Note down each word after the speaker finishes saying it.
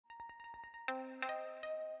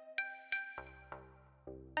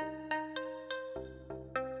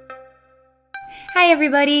Hi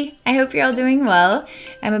everybody, I hope you're all doing well.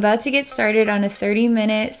 I'm about to get started on a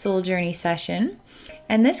 30-minute soul journey session.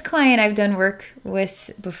 And this client I've done work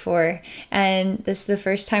with before, and this is the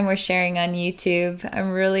first time we're sharing on YouTube.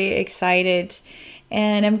 I'm really excited.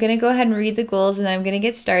 And I'm going to go ahead and read the goals and then I'm going to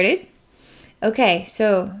get started. Okay,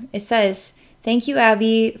 so it says, "Thank you,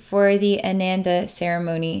 Abbey, for the Ananda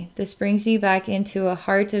ceremony. This brings me back into a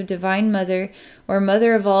heart of Divine Mother, or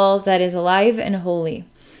Mother of all that is alive and holy.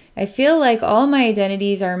 I feel like all my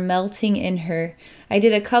identities are melting in her. I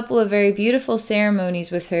did a couple of very beautiful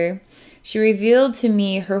ceremonies with her. She revealed to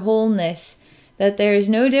me her wholeness, that there is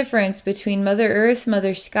no difference between Mother Earth,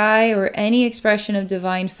 Mother Sky, or any expression of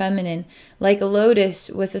Divine Feminine, like a lotus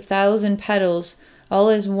with 1,000 petals, all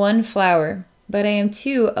is one flower, but I am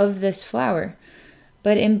two of this flower.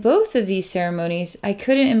 But in both of these ceremonies, I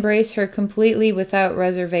couldn't embrace her completely without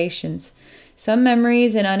reservations. Some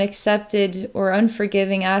memories and unaccepted or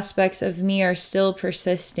unforgiving aspects of me are still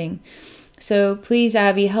persisting. So please,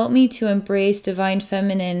 Abbey, help me to embrace Divine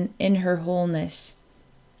Feminine in her wholeness."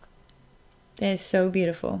 That is so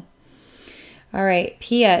beautiful. All right.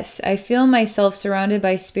 P.S. I feel myself surrounded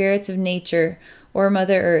by spirits of nature or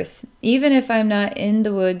Mother Earth, even if I'm not in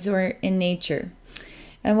the woods or in nature.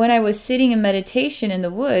 And when I was sitting in meditation in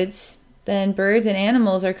the woods, then birds and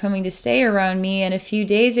animals are coming to stay around me, and a few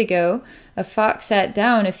days ago, a fox sat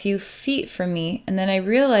down a few feet from me, and then I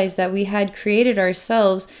realized that we had created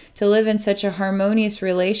ourselves to live in such a harmonious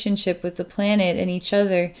relationship with the planet and each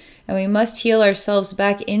other, and we must heal ourselves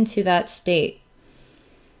back into that state.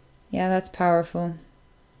 Yeah, that's powerful.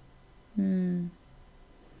 All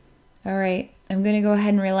right, I'm going to go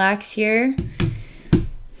ahead and relax here.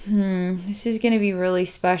 This is going to be really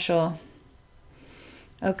special.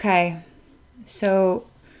 Okay, so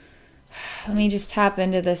let me just tap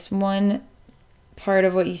into this one part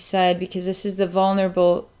of what you said, because this is the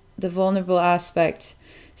vulnerable aspect.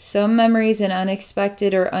 Some memories and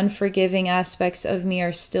unexpected or unforgiving aspects of me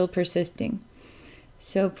are still persisting.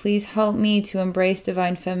 So please help me to embrace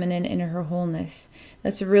Divine Feminine in her wholeness.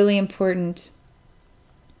 That's really important.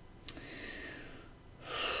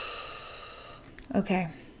 Okay.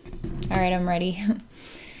 All right, I'm ready.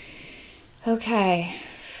 Okay.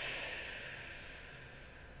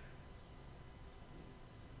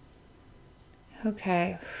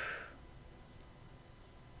 Okay.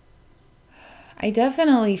 I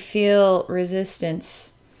definitely feel resistance.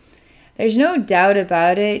 There's no doubt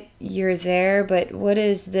about it. You're there, but what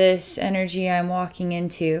is this energy I'm walking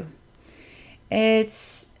into?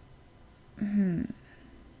 It's...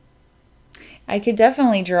 I could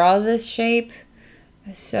definitely draw this shape.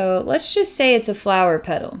 So let's just say it's a flower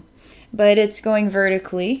petal, but it's going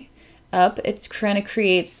vertically up. It kind of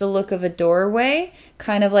creates the look of a doorway,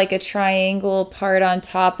 kind of like a triangle part on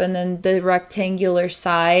top and then the rectangular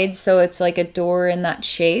side. So it's like a door in that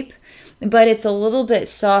shape, but it's a little bit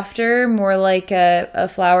softer, more like a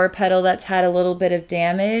flower petal that's had a little bit of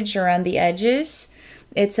damage around the edges.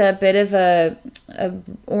 It's a bit of a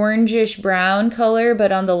orangish brown color,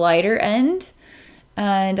 but on the lighter end.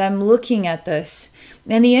 And I'm looking at this,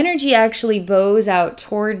 and the energy actually bows out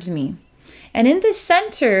towards me. And in the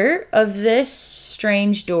center of this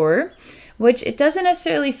strange door, which it doesn't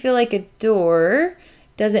necessarily feel like a door,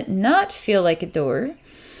 does it not feel like a door,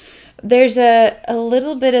 there's a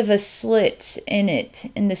little bit of a slit in it,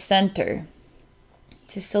 in the center.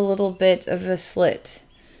 Just a little bit of a slit.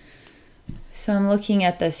 So I'm looking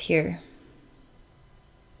at this here.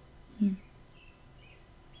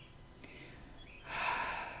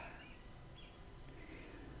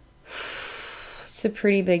 It's a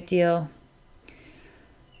pretty big deal.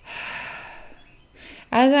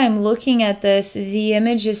 As I'm looking at this, the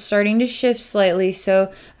image is starting to shift slightly,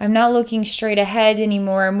 so I'm not looking straight ahead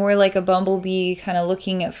anymore. I'm more like a bumblebee, kind of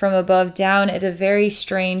looking at from above down at a very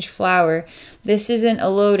strange flower. This isn't a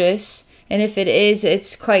lotus, and if it is,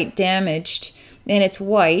 it's quite damaged, and it's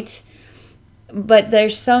white. But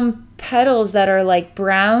there's some petals that are like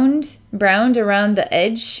browned around the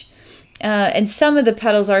edge. And some of the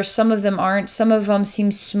petals are, some of them aren't. Some of them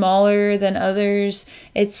seem smaller than others.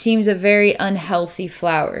 It seems a very unhealthy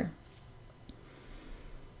flower.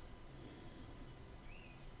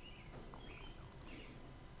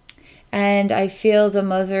 And I feel the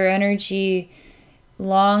mother energy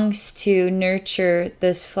longs to nurture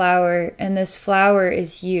this flower, and this flower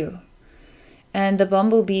is you. And the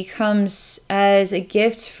bumblebee comes as a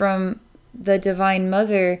gift from the Divine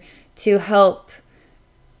Mother to help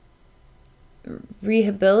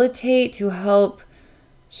rehabilitate, to help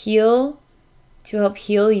heal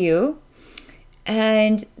you.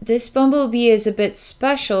 And this bumblebee is a bit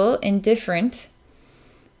special and different.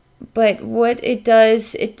 But what it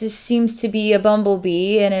does, it just seems to be a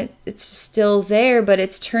bumblebee, and it's still there, but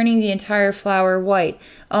it's turning the entire flower white.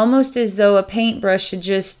 Almost as though a paintbrush had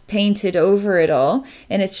just painted over it all,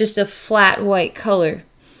 and it's just a flat white color.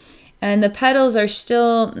 And the petals are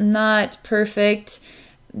still not perfect.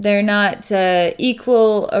 They're not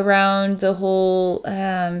equal around the whole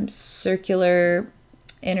circular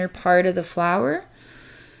inner part of the flower.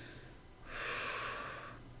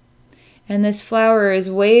 And this flower is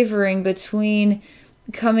wavering between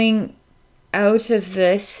coming out of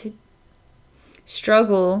this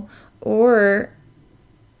struggle or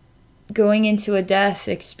going into a death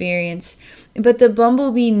experience. But the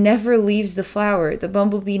bumblebee never leaves the flower. The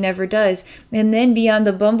bumblebee never does. And then beyond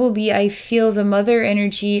the bumblebee, I feel the mother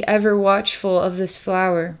energy ever watchful of this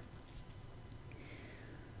flower.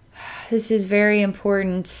 This is very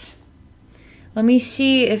important. Let me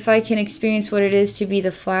see if I can experience what it is to be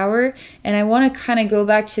the flower. And I want to kind of go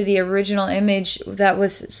back to the original image that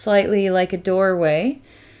was slightly like a doorway.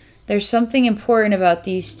 There's something important about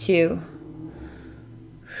these two.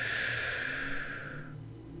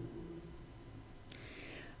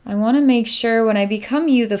 I want to make sure when I become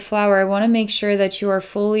you, the flower, I want to make sure that you are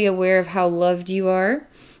fully aware of how loved you are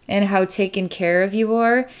and how taken care of you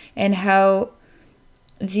are, and how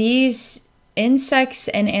these insects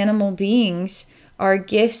and animal beings are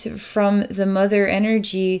gifts from the mother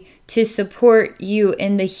energy to support you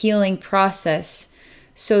in the healing process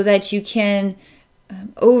so that you can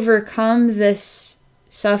overcome this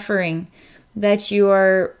suffering, that you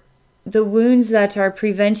are the wounds that are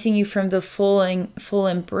preventing you from the full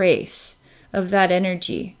embrace of that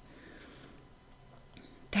energy.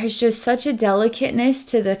 There's just such a delicateness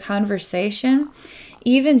to the conversation.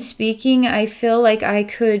 Even speaking, I feel like I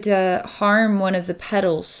could harm one of the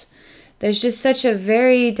petals. There's just such a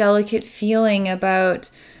very delicate feeling about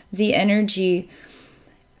the energy.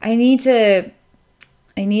 I need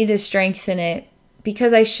to strengthen it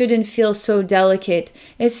because I shouldn't feel so delicate.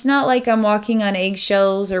 It's not like I'm walking on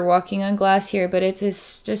eggshells or walking on glass here, but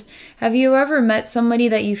it's just, have you ever met somebody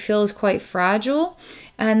that you feel is quite fragile,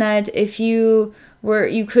 and that if you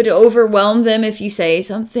could overwhelm them if you say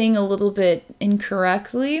something a little bit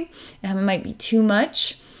incorrectly, and it might be too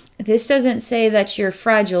much? This doesn't say that you're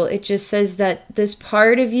fragile. It just says that this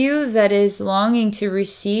part of you that is longing to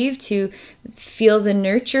receive, to feel the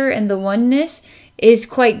nurture and the oneness, is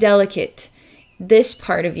quite delicate. This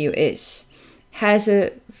part of you has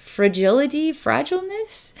a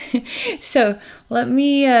fragileness. So let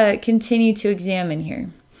me continue to examine here.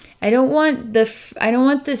 I don't want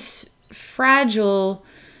this fragile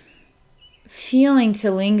feeling to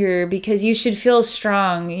linger, because you should feel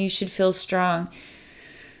strong. You should feel strong.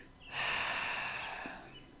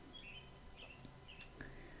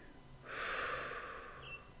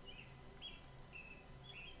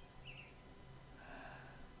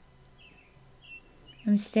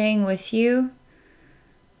 I'm staying with you.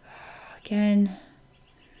 Again,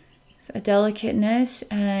 a delicateness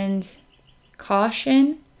and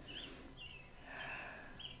caution.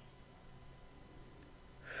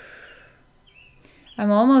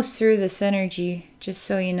 I'm almost through this energy, just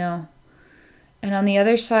so you know. And on the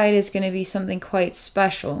other side is going to be something quite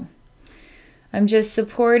special. I'm just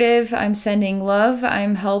supportive. I'm sending love.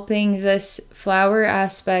 I'm helping this flower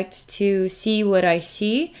aspect to see what I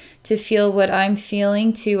see, to feel what I'm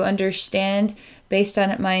feeling, to understand based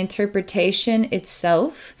on my interpretation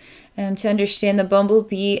itself, to understand the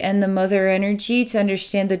bumblebee and the mother energy, to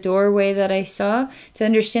understand the doorway that I saw, to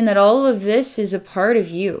understand that all of this is a part of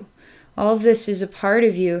you. All of this is a part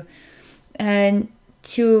of you. And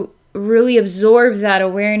to really absorb that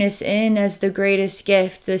awareness in as the greatest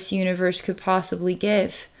gift this universe could possibly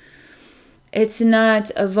give. It's not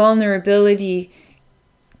a vulnerability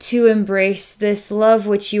to embrace this love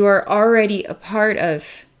which you are already a part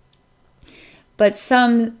of. But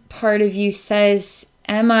some part of you says,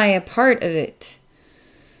 am I a part of it?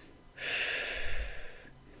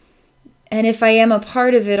 And if I am a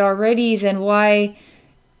part of it already, then why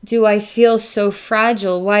do I feel so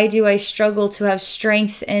fragile? Why do I struggle to have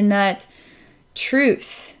strength in that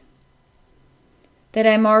truth? That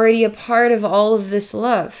I'm already a part of all of this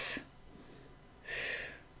love.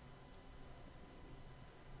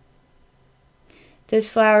 This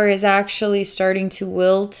flower is actually starting to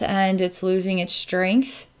wilt and it's losing its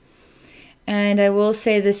strength. And I will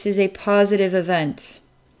say this is a positive event.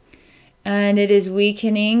 And it is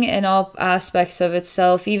weakening in all aspects of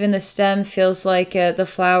itself. Even the stem feels like the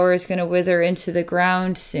flower is going to wither into the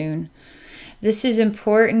ground soon. This is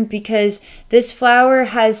important because this flower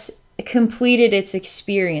has completed its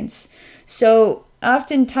experience. So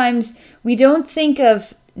oftentimes we don't think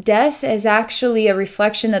of death as actually a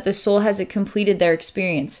reflection that the soul hasn't completed their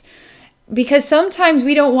experience. Because sometimes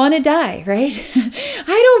we don't want to die, right?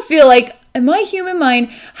 I don't feel like, in my human mind,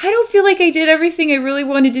 I don't feel like I did everything I really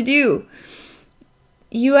wanted to do.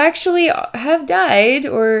 You actually have died,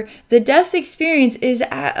 or the death experience is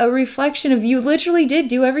a reflection of you literally did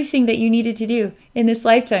do everything that you needed to do in this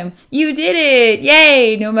lifetime. You did it!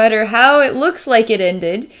 Yay! No matter how it looks like it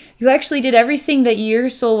ended, you actually did everything that your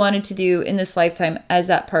soul wanted to do in this lifetime as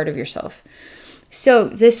that part of yourself. So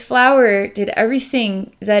this flower did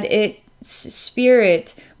everything that its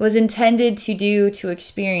spirit was intended to do, to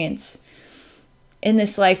experience in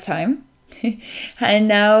this lifetime. And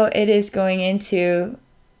now it is going into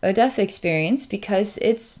a death experience because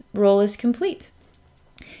its role is complete.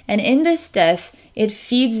 And in this death, it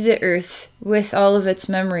feeds the earth with all of its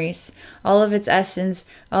memories, all of its essence,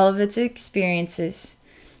 all of its experiences.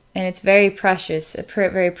 And it's very precious, a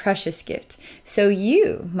very precious gift. So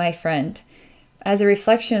you, my friend, as a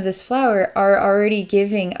reflection of this flower, are already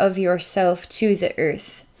giving of yourself to the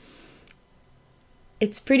earth.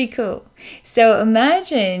 It's pretty cool. So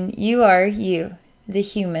imagine you are you, the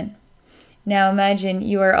human. Now imagine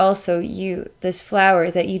you are also you, this flower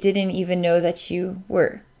that you didn't even know that you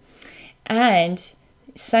were. And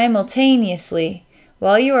simultaneously,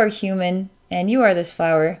 while you are human and you are this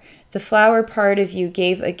flower, the flower part of you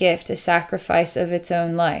gave a gift, a sacrifice of its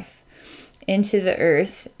own life into the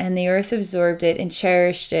earth, and the earth absorbed it and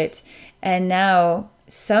cherished it. And now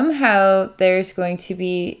somehow there's going to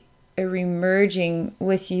be a remerging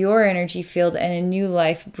with your energy field and a new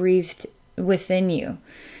life breathed within you,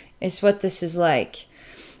 is what this is like.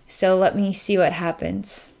 So let me see what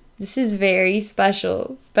happens. This is very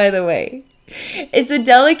special, by the way. It's a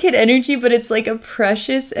delicate energy, but it's like a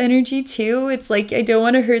precious energy too. It's like, I don't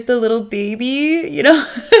want to hurt the little baby, you know?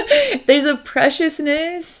 There's a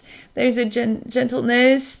preciousness. There's a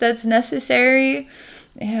gentleness that's necessary.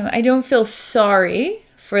 I don't feel sorry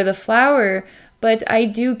for the flower, but I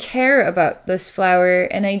do care about this flower,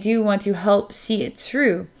 and I do want to help see it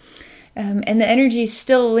through. And the energy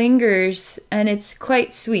still lingers, and it's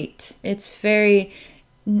quite sweet. It's very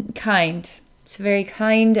kind. It's a very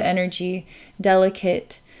kind energy,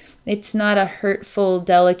 delicate. It's not a hurtful,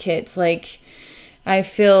 delicate, like I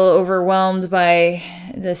feel overwhelmed by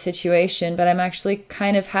the situation, but I'm actually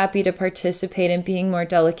kind of happy to participate in being more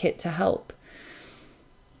delicate to help.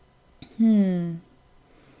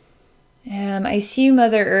 I see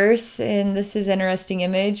Mother Earth, and this is an interesting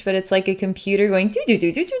image, but it's like a computer going as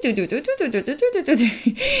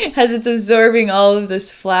it's absorbing all of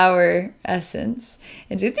this flower essence.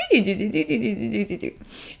 And that's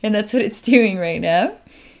what it's doing right now.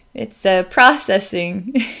 It's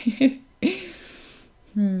processing.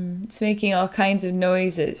 It's making all kinds of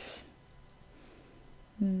noises.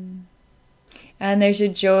 And there's a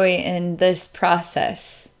joy in this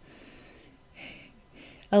process.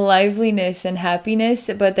 A liveliness and happiness,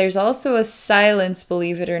 but there's also a silence,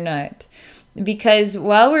 believe it or not. Because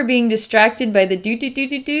while we're being distracted by the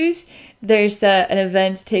do-do-do-do-do's, there's an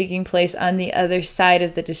event taking place on the other side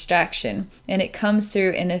of the distraction. And it comes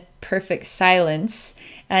through in a perfect silence,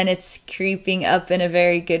 and it's creeping up in a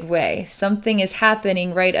very good way. Something is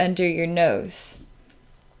happening right under your nose.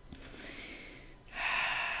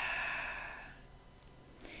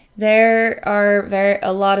 There are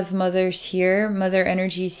a lot of mothers here, mother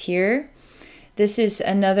energies here. This is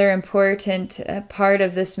another important part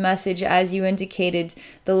of this message. As you indicated,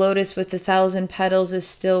 the lotus with 1,000 petals is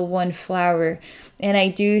still one flower. And I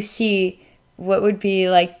do see what would be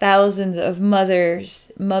like thousands of mother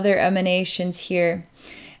emanations here.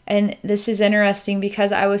 And this is interesting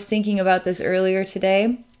because I was thinking about this earlier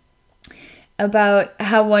today, about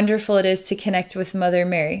how wonderful it is to connect with Mother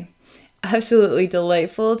Mary. Absolutely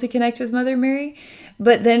delightful to connect with Mother Mary.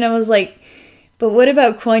 But then I was like, but what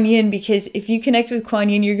about Kuan Yin? Because if you connect with Kuan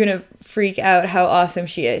Yin, you're going to freak out how awesome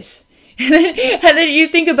she is. And then you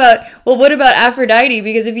think about, well, what about Aphrodite?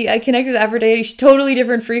 Because if I connect with Aphrodite, she's totally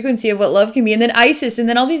different frequency of what love can be. And then Isis, and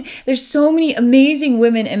then all these, there's so many amazing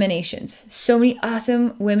women emanations, so many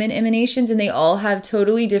awesome women emanations, and they all have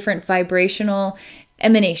totally different vibrational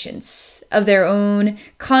emanations of their own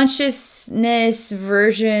consciousness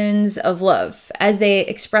versions of love as they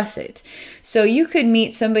express it. So you could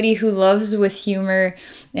meet somebody who loves with humor,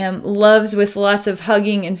 loves with lots of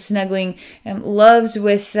hugging and snuggling, loves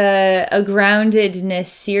with a groundedness,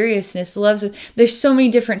 seriousness, loves with, there's so many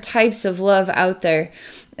different types of love out there.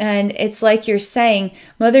 And it's like you're saying,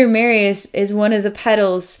 Mother Mary is one of the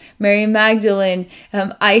petals, Mary Magdalene,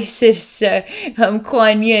 Isis,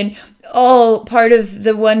 Kuan Yin. all part of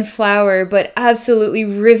the one flower, but absolutely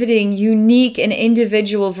riveting, unique, and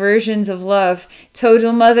individual versions of love.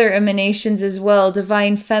 Total mother emanations as well,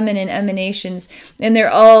 divine feminine emanations, and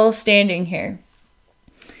they're all standing here.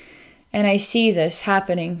 And I see this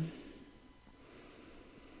happening.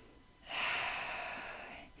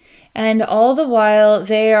 And all the while,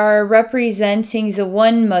 they are representing the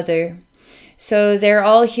one mother. So they're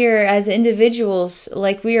all here as individuals,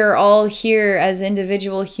 like we are all here as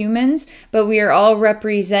individual humans, but we are all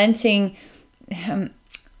representing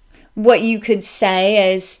what you could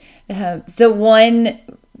say as the one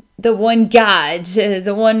God,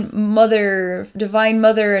 the one mother, divine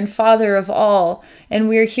mother and father of all. And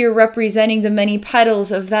we're here representing the many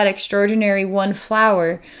petals of that extraordinary one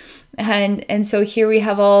flower. And so here we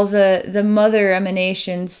have all the mother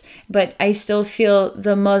emanations, but I still feel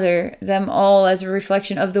the mother, them all as a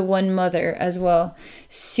reflection of the one mother as well.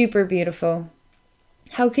 Super beautiful.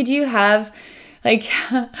 How could you have, like,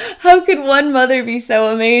 how could one mother be so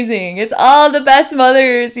amazing? It's all the best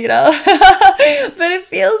mothers, you know? But it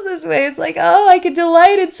feels this way. It's like, oh, I could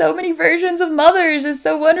delight in so many versions of mothers. It's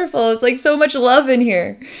so wonderful. It's like so much love in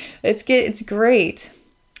here. It's great.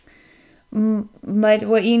 But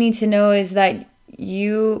what you need to know is that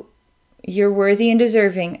you're worthy and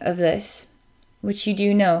deserving of this, which you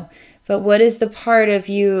do know. But what is the part of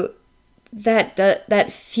you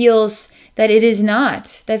that feels that it is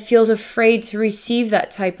not, that feels afraid to receive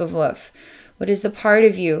that type of love? What is the part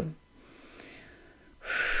of you?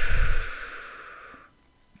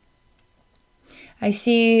 I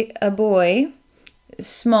see a boy, a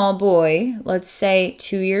small boy, let's say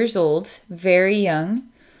 2 years old, very young.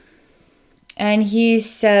 And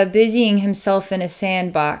he's busying himself in a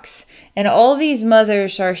sandbox. And all these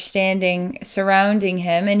mothers are standing, surrounding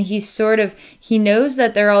him. And he knows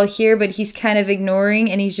that they're all here, but he's kind of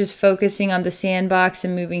ignoring. And he's just focusing on the sandbox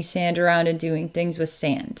and moving sand around and doing things with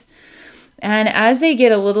sand. And as they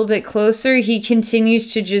get a little bit closer, he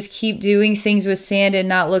continues to just keep doing things with sand and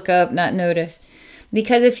not look up, not notice.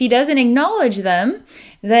 Because if he doesn't acknowledge them,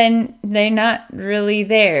 then they're not really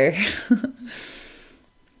there.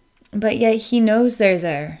 But yet he knows they're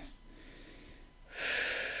there.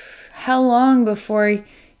 How long before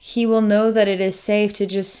he will know that it is safe to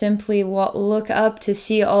just simply look up to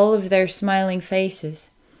see all of their smiling faces?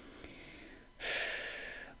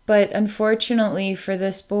 But unfortunately for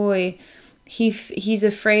this boy, he's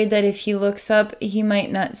afraid that if he looks up, he might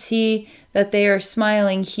not see that they are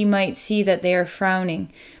smiling. He might see that they are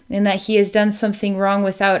frowning, and that he has done something wrong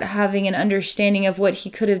without having an understanding of what he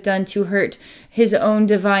could have done to hurt his own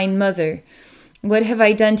divine mother. What have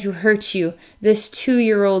I done to hurt you, this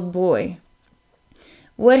 2-year-old boy?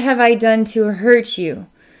 What have I done to hurt you?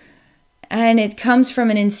 And it comes from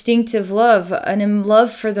an instinctive love, a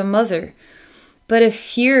love for the mother, but a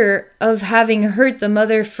fear of having hurt the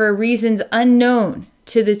mother for reasons unknown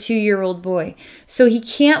to the 2-year-old boy. So he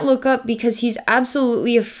can't look up because he's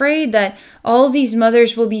absolutely afraid that all these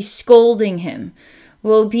mothers will be scolding him,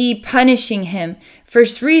 will be punishing him for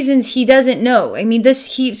reasons he doesn't know. I mean,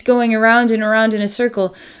 this keeps going around and around in a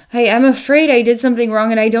circle. Hey, I'm afraid I did something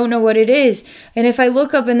wrong and I don't know what it is. And if I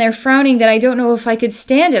look up and they're frowning, then I don't know if I could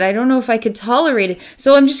stand it. I don't know if I could tolerate it.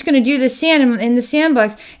 So I'm just going to do the sand in the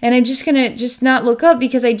sandbox, and I'm just going to just not look up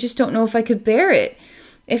because I just don't know if I could bear it.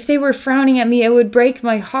 If they were frowning at me, it would break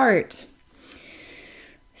my heart.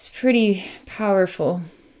 It's pretty powerful.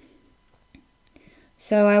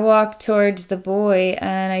 So I walk towards the boy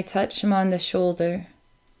and I touch him on the shoulder.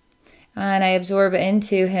 And I absorb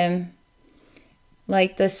into him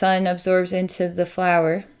like the sun absorbs into the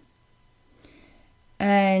flower.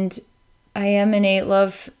 And I emanate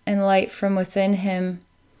love and light from within him.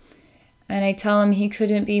 And I tell him he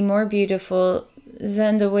couldn't be more beautiful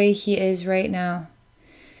than the way he is right now.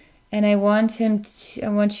 And I want you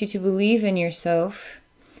to believe in yourself,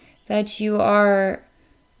 that you are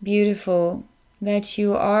beautiful, that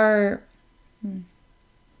your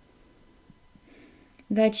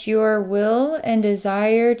will and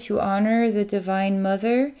desire to honor the Divine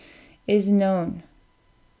Mother is known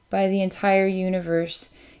by the entire universe.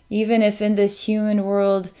 Even if in this human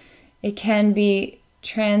world it can be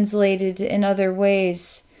translated in other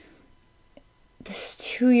ways, this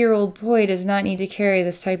 2-year-old boy does not need to carry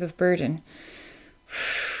this type of burden.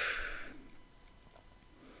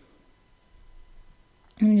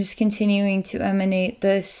 I'm just continuing to emanate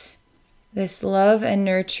this love and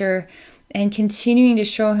nurture, and continuing to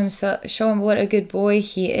show him what a good boy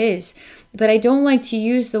he is. But I don't like to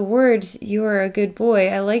use the words, "you are a good boy."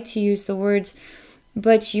 I like to use the words,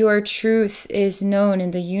 but your truth is known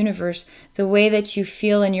in the universe. The way that you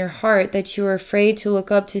feel in your heart, that you are afraid to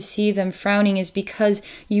look up to see them frowning, is because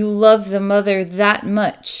you love the mother that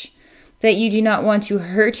much that you do not want to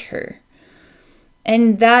hurt her.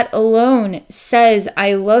 And that alone says,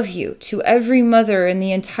 I love you, to every mother in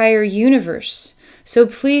the entire universe. So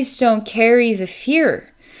please don't carry the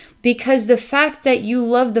fear, because the fact that you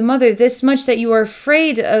love the mother this much that you are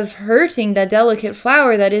afraid of hurting that delicate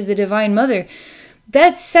flower that is the Divine Mother,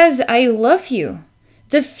 that says, I love you.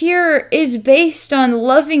 The fear is based on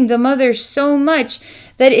loving the mother so much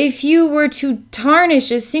that if you were to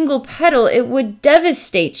tarnish a single petal, it would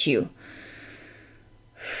devastate you.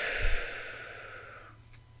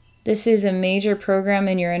 This is a major program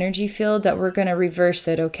in your energy field that we're going to reverse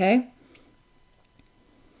it, okay?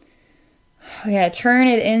 Yeah, turn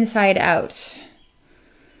it inside out.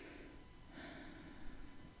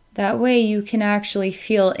 That way you can actually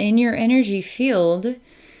feel in your energy field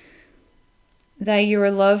that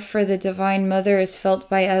your love for the Divine Mother is felt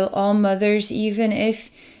by all mothers, even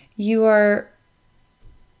if you are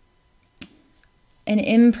an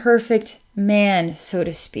imperfect man, so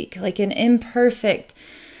to speak, like an imperfect.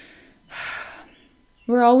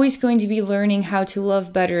 We're always going to be learning how to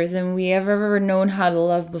love better than we have ever known how to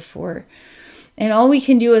love before. And all we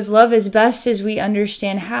can do is love as best as we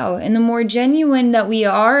understand how. And the more genuine that we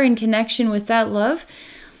are in connection with that love,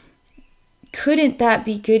 couldn't that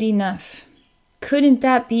be good enough? Couldn't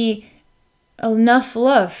that be enough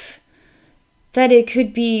love that it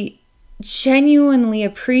could be genuinely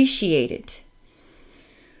appreciated?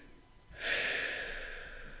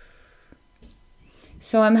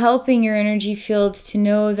 So I'm helping your energy field to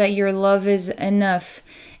know that your love is enough.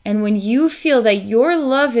 And when you feel that your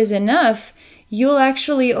love is enough, you'll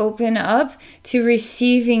actually open up to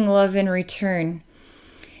receiving love in return.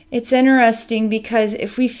 It's interesting because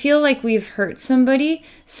if we feel like we've hurt somebody,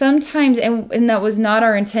 sometimes, and that was not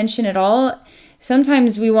our intention at all,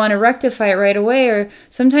 sometimes we want to rectify it right away, or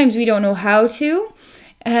sometimes we don't know how to,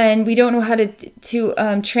 and we don't know how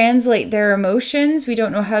to translate their emotions. We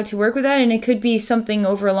don't know how to work with that, and it could be something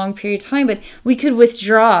over a long period of time, but we could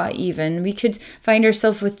withdraw even. We could find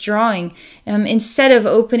ourselves withdrawing. Instead of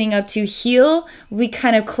opening up to heal, we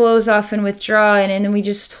kind of close off and withdraw, and then we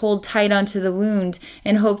just hold tight onto the wound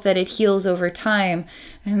and hope that it heals over time.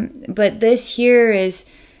 But this here is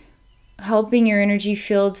helping your energy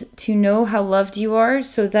field to know how loved you are,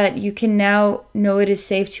 so that you can now know it is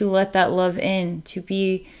safe to let that love in, to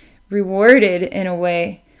be rewarded in a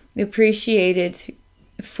way, appreciated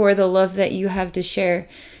for the love that you have to share.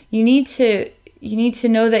 You need to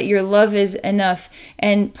know that your love is enough,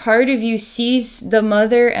 and part of you sees the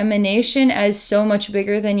mother emanation as so much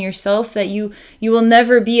bigger than yourself that you will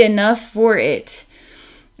never be enough for it.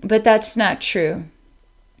 But that's not true.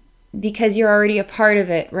 Because you're already a part of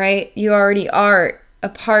it, right? You already are a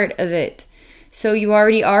part of it. So you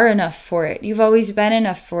already are enough for it. You've always been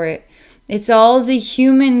enough for it. It's all the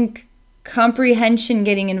human comprehension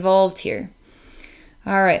getting involved here.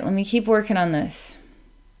 All right, let me keep working on this.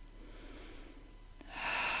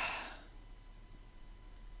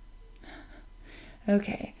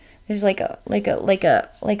 Okay. There's like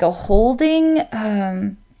a holding,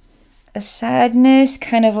 a sadness,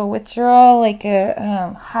 kind of a withdrawal, like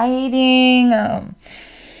a hiding,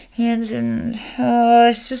 hands and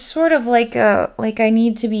it's just sort of like I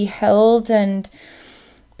need to be held,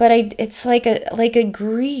 but it's like a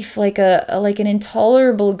grief, like an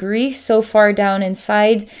intolerable grief so far down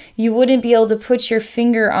inside you wouldn't be able to put your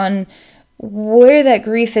finger on where that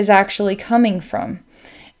grief is actually coming from,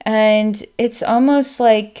 and it's almost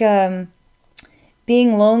like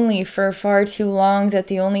being lonely for far too long, that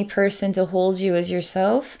the only person to hold you is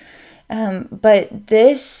yourself. But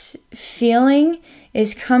this feeling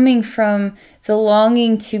is coming from the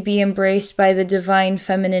longing to be embraced by the divine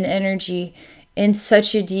feminine energy in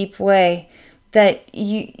such a deep way that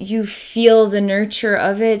you feel the nurture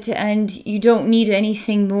of it, and you don't need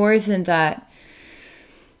anything more than that.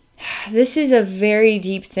 This is a very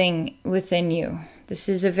deep thing within you. This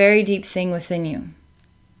is a very deep thing within you.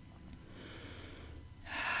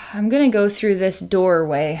 I'm going to go through this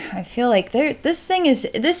doorway. I feel like this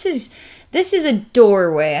is a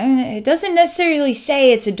doorway. I mean, it doesn't necessarily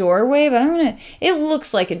say it's a doorway, but it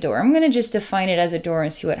looks like a door. I'm going to just define it as a door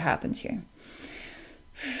and see what happens here.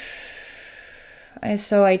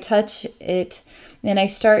 So I touch it and I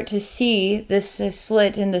start to see this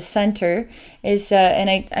slit in the center is and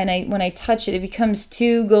I when I touch it, it becomes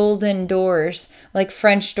two golden doors, like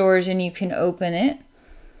French doors, and you can open it.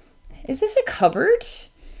 Is this a cupboard?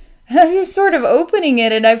 I was just sort of opening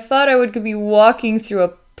it, and I thought I could be walking through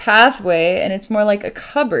a pathway, and it's more like a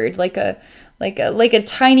cupboard, like a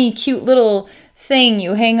tiny cute little thing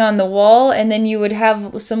you hang on the wall, and then you would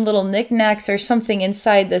have some little knickknacks or something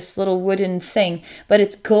inside this little wooden thing, but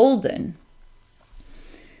it's golden.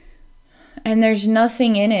 And there's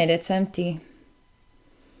nothing in it. It's empty.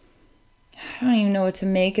 I don't even know what to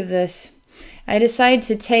make of this. I decide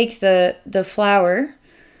to take the flower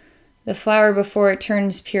before it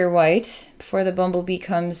turns pure white, before the bumblebee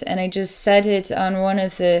comes, and I just set it on one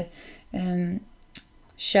of the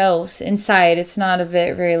shelves inside. It's not a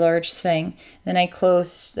very large thing. Then I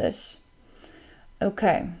close this.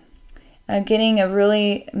 Okay. I'm getting a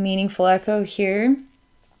really meaningful echo here.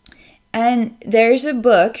 And there's a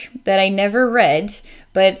book that I never read,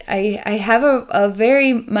 but I have a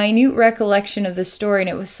very minute recollection of the story, and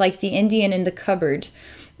it was like the Indian in the cupboard.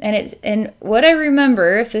 And what I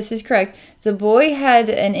remember, if this is correct, the boy had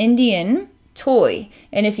an Indian toy,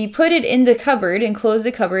 and if you put it in the cupboard and close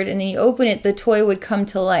the cupboard and then you open it, the toy would come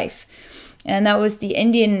to life. And that was the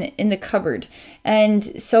Indian in the cupboard.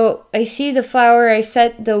 And so I see the flower, I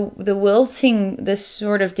set the wilting, this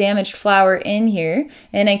sort of damaged flower in here,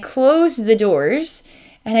 and I close the doors,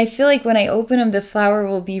 and I feel like when I open them, the flower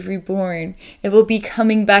will be reborn. It will be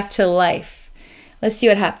coming back to life. Let's see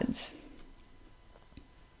what happens.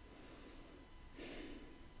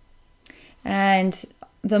 And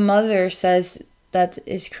the mother says that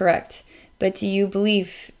is correct. But do you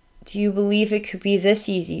believe it could be this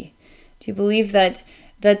easy? Do you believe that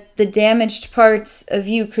the damaged parts of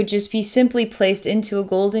you could just be simply placed into a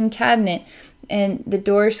golden cabinet and the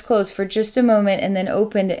doors closed for just a moment and then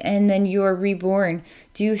opened and then you're reborn?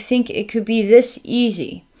 Do you think it could be this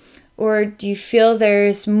easy? Or do you feel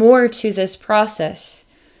there's more to this process?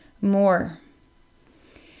 More.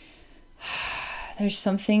 There's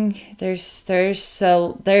something,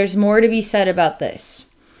 there's more to be said about this.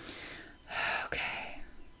 Okay.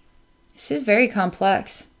 This is very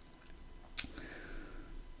complex.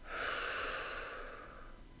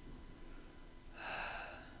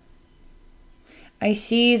 I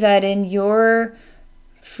see that in your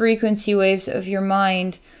frequency waves of your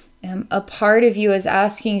mind, a part of you is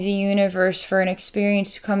asking the universe for an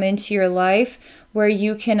experience to come into your life where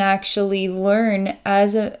you can actually learn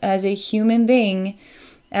as a human being,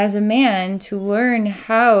 as a man, to learn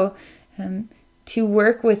how to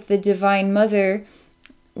work with the Divine Mother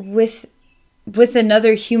with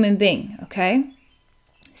another human being, okay?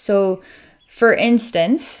 So, for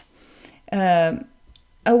instance, a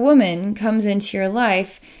woman comes into your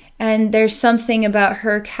life and there's something about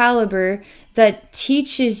her caliber that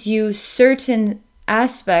teaches you certain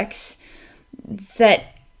aspects that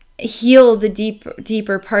heal the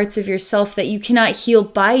deeper parts of yourself that you cannot heal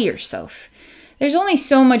by yourself. There's only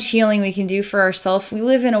so much healing we can do for ourselves. We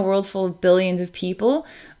live in a world full of billions of people.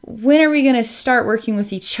 When are we going to start working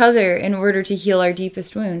with each other in order to heal our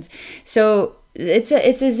deepest wounds? So it's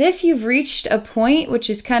as if you've reached a point, which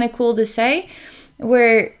is kind of cool to say,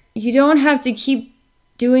 where you don't have to keep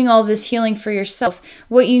doing all this healing for yourself.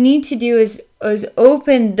 What you need to do is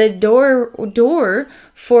open the door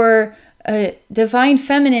for a divine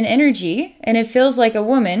feminine energy, and it feels like a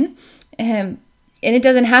woman, and it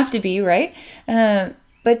doesn't have to be, right?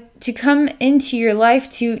 But to come into your life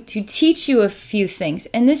to teach you a few things.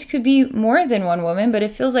 And this could be more than one woman, but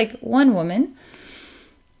it feels like one woman.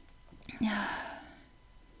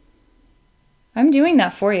 I'm doing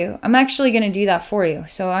that for you. I'm actually going to do that for you.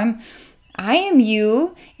 So I am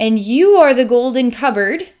you, and you are the golden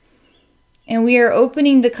cupboard. And we are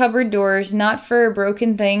opening the cupboard doors, not for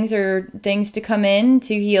broken things or things to come in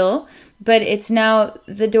to heal, but it's now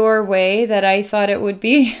the doorway that I thought it would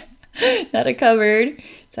be. Not a cupboard.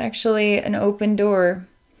 It's actually an open door.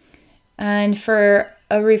 And for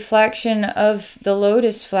a reflection of the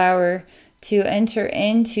lotus flower to enter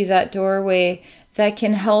into that doorway that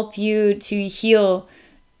can help you to heal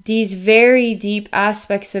these very deep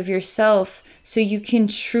aspects of yourself so you can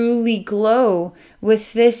truly glow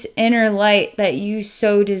with this inner light that you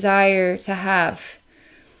so desire to have.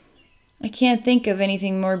 I can't think of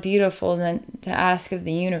anything more beautiful than to ask of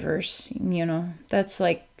the universe, you know. That's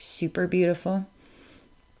like super beautiful.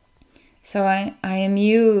 So I am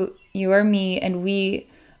you, you are me, and we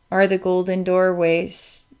are the golden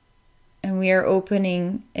doorways, and we are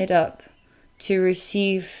opening it up to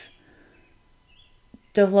receive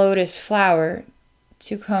the lotus flower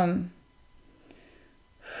to come.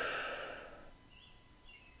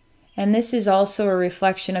 And this is also a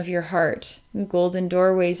reflection of your heart, the golden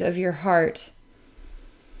doorways of your heart.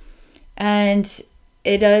 And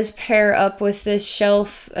it does pair up with this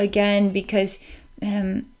shelf again because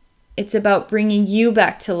it's about bringing you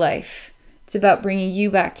back to life. It's about bringing you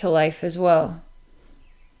back to life as well.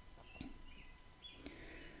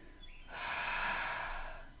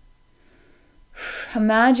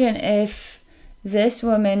 Imagine if this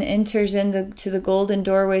woman enters into the golden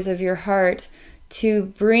doorways of your heart to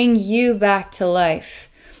bring you back to life,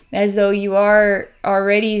 as though you are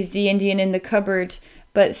already the Indian in the cupboard,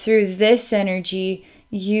 but through this energy,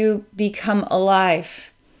 you become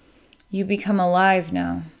alive. You become alive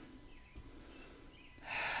now.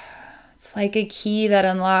 It's like a key that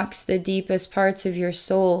unlocks the deepest parts of your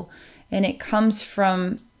soul, and it comes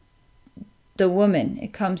from the woman.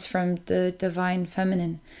 It comes from the divine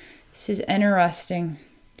feminine. This is interesting,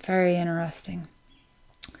 very interesting.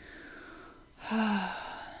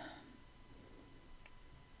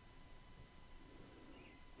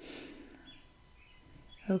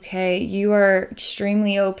 Okay, you are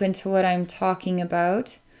extremely open to what I'm talking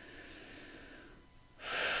about.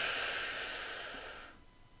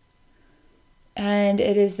 And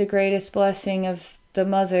it is the greatest blessing of the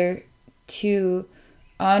mother to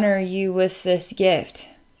honor you with this gift.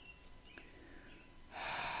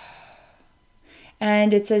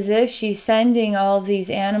 And it's as if she's sending all of these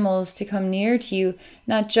animals to come near to you,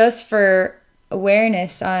 not just for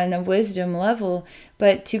awareness on a wisdom level,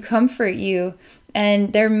 but to comfort you.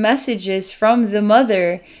 And they're messages from the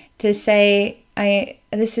mother to say,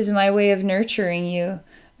 this is my way of nurturing you,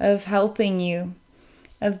 of helping you,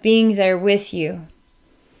 of being there with you.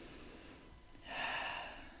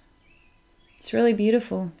 It's really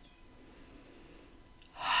beautiful.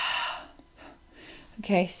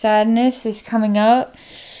 Okay, sadness is coming up.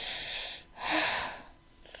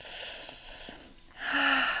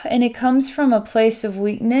 And it comes from a place of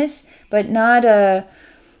weakness, but not a...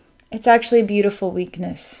 It's actually beautiful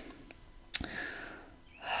weakness.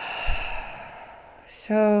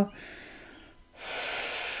 So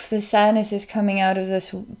the sadness is coming out of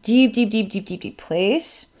this deep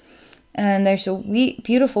place. And there's a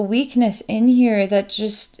beautiful weakness in here that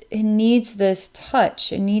just, it needs this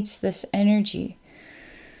touch. It needs this energy.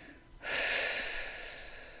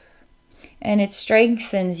 And it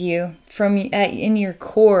strengthens you in your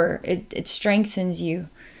core. It strengthens you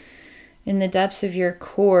in the depths of your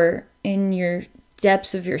core, in your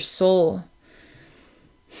depths of your soul.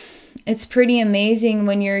 It's pretty amazing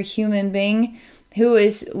when you're a human being who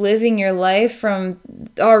is living your life from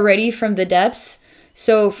the depths.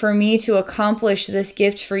 So for me to accomplish this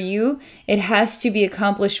gift for you, it has to be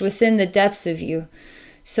accomplished within the depths of you.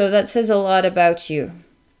 So that says a lot about you.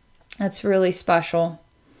 That's really special.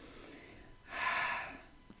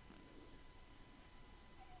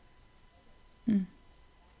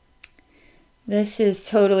 This is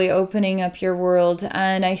totally opening up your world.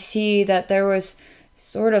 And I see that there was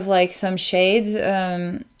sort of like some shades,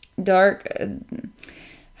 dark.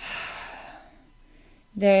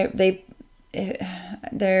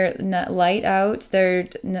 They're not light out.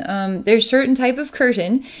 There's certain type of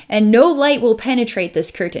curtain, and no light will penetrate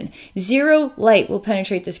this curtain. Zero light will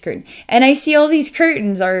penetrate this curtain. And I see all these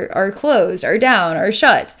curtains are closed, are down, are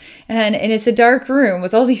shut, and it's a dark room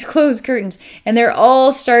with all these closed curtains, and they're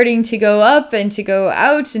all starting to go up and to go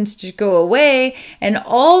out and to go away, and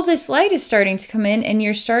all this light is starting to come in, and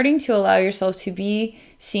you're starting to allow yourself to be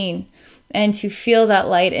seen and to feel that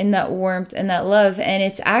light and that warmth and that love, and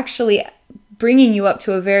it's actually bringing you up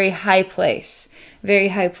to a very high place, very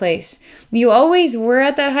high place. You always were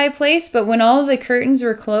at that high place, but when all the curtains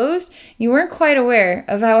were closed, you weren't quite aware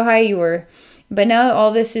of how high you were. But now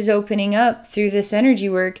all this is opening up through this energy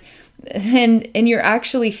work, and you're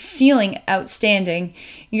actually feeling outstanding.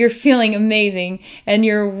 You're feeling amazing, and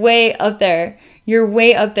you're way up there. You're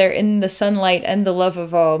way up there in the sunlight and the love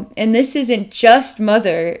of all. And this isn't just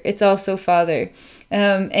mother, it's also father.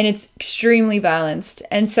 And it's extremely balanced.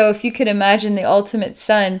 And so if you could imagine the ultimate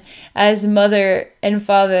son as mother and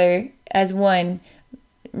father as one,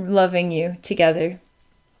 loving you together.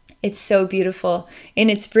 It's so beautiful. And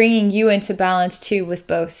it's bringing you into balance too with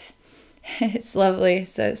both. It's lovely.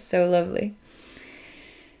 So lovely.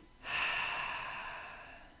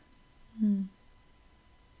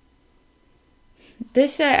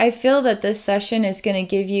 I feel that this session is going to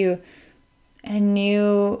give you a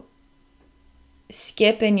new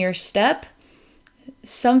skip in your step,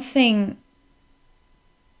 something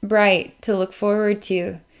bright to look forward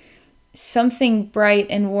to, something bright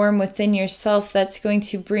and warm within yourself that's going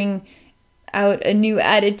to bring out a new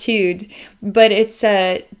attitude. But it's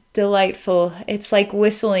delightful. It's like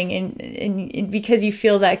whistling, and because you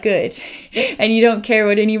feel that good and you don't care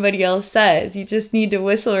what anybody else says. You just need to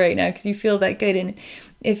whistle right now because you feel that good, and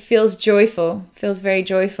it feels joyful, feels very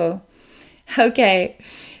joyful. Okay.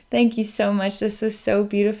 Thank you so much. This was so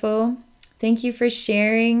beautiful. Thank you for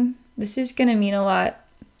sharing. This is going to mean a lot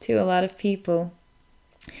to a lot of people.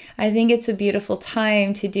 I think it's a beautiful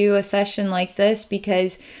time to do a session like this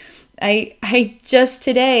because I just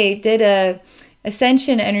today did a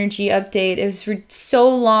Ascension energy update. It was so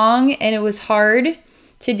long and it was hard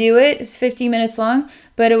to do it. It was 50 minutes long,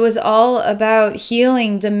 but it was all about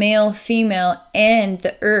healing the male, female, and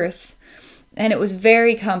the earth. And it was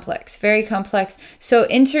very complex, very complex. So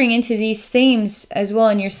entering into these themes as well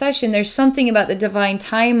in your session, there's something about the divine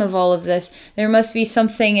time of all of this. There must be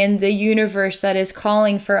something in the universe that is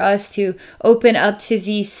calling for us to open up to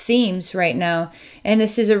these themes right now. And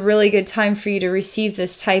this is a really good time for you to receive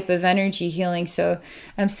this type of energy healing. So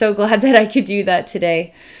I'm so glad that I could do that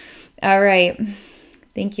today. All right.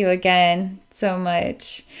 Thank you again so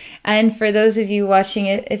much. And for those of you watching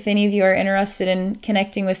it, if any of you are interested in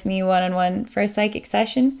connecting with me one-on-one for a psychic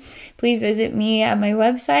session, please visit me at my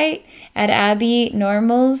website at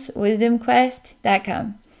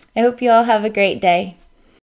abbeynormalswisdomquest.com. I hope you all have a great day.